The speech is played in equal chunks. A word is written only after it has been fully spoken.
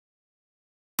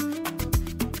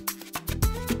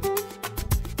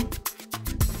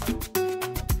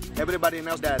Everybody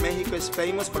knows that Mexico is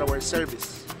famous for our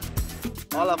service.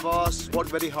 All of us work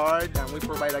very hard and we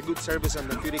provide a good service on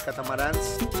the Fury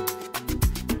catamarans.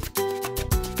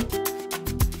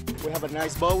 We have a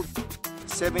nice boat,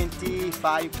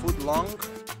 75 foot long,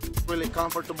 really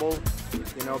comfortable,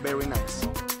 you know, very nice.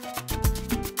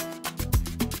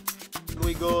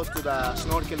 We go to the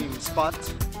snorkeling spot,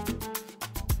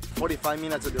 45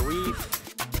 minutes at the reef.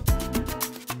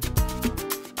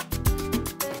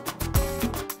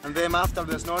 And then after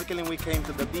the snorkeling, we came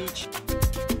to the beach.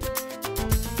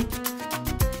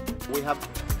 We have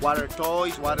water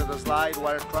toys, water slide,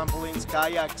 water trampolines,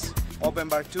 kayaks, open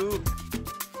bar too.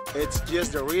 It's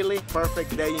just a really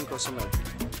perfect day in Cozumel.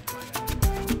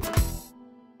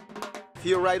 If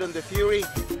you ride on the Fury,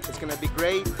 it's gonna be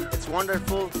great. It's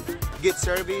wonderful, good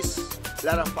service, a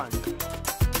lot of fun.